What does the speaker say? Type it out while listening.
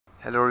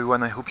Hello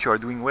everyone, I hope you are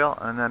doing well,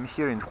 and I'm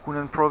here in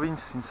Hunan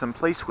province in some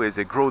place where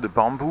they grow the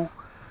bamboo,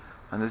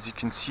 and as you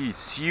can see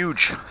it's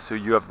huge, so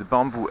you have the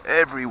bamboo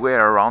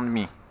everywhere around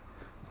me.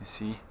 You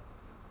see,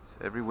 it's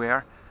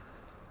everywhere,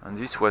 and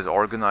this was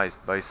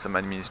organized by some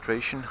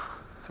administration,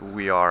 so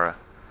we are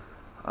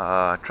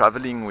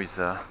traveling with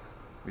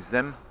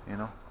them, you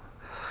know.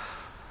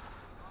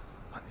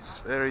 And it's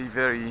very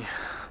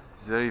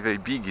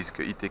big.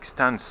 It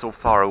extends so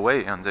far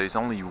away, and there is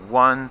only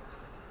one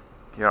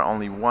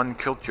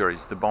culture,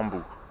 is the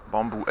bamboo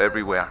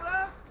everywhere,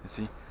 you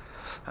see.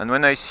 And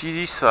when I see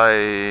this,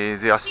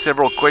 there are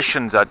several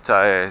questions that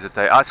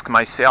I ask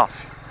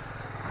myself.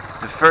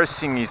 The first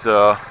thing is,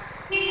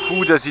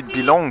 who does it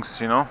belongs,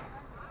 you know?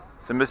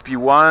 There must be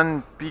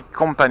one big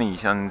company,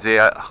 and they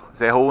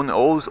own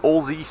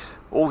all this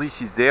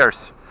is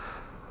theirs.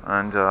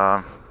 And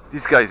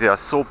these guys, they are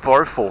so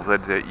powerful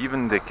that they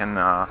can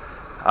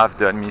have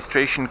the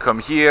administration come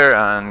here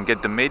and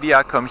get the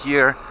media come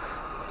here.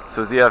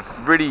 So they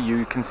have really,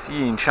 you can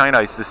see in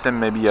China, it's the same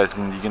maybe as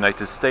in the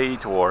United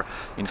States or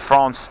in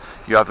France.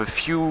 You have a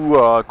few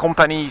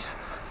companies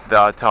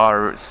that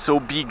are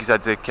so big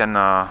that they can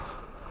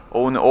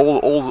own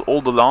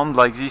all the land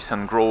like this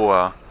and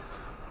grow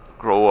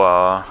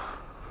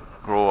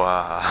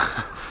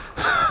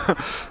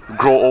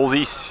all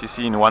this, you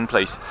see, in one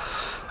place.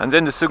 And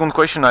then the second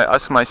question I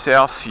ask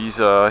myself is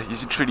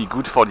it really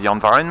good for the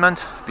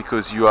environment?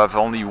 Because you have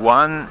only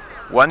one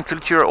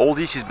culture, all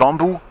this is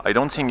bamboo. I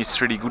don't think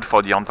it's really good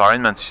for the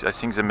environment. I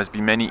think there must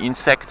be many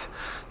insects.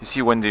 You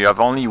see, when you have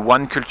only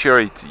one culture,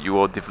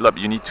 you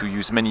need to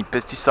use many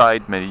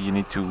pesticides, maybe you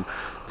need to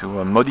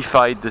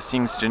modify the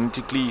things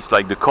genetically. It's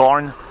like the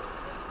corn.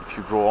 If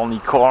you grow only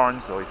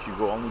corn, or if you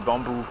grow only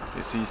bamboo,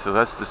 you see, so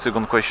that's the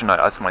second question I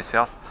ask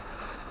myself.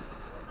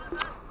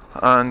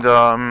 And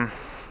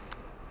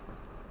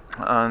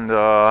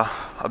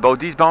about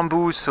these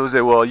bamboos, so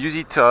they will use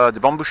it, the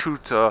bamboo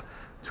shoot,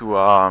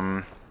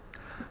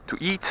 to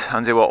eat,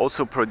 and they will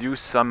also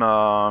produce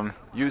some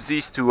use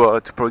this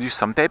to produce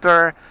some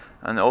paper,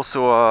 and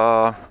also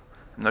I'm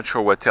not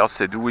sure what else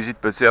they do with it,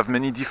 but they have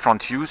many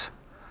different use.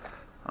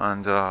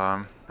 And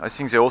I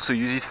think they also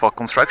use it for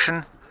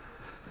construction.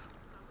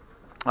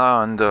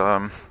 And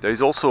there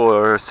is also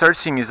a third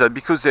thing, is that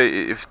because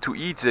to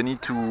eat they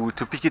need to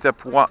pick it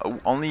up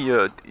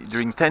only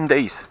during 10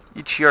 days.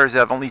 Each year they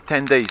have only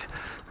 10 days,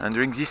 and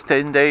during these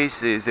 10 days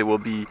they will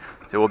be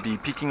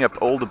picking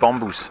up all the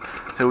bamboos.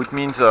 So it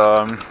means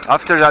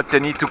after that they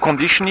need to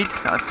condition it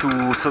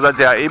so that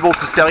they are able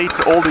to sell it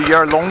all the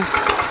year long.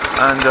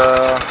 And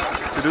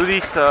to do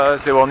this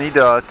they will need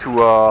I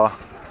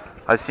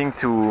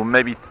think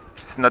maybe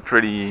it's not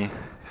really,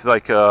 it's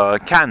like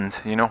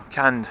canned, you know,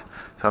 canned.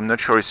 So I'm not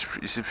sure if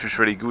it's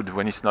really good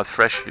when it's not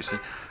fresh, you see.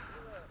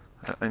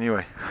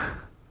 Anyway,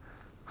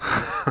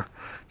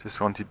 just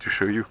wanted to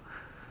show you.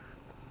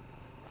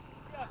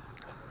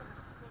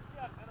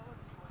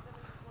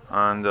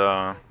 And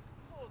I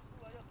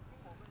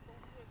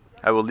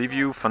will leave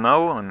you for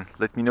now, and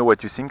let me know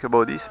what you think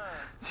about this.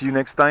 See you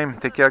next time.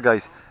 Take care,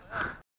 guys.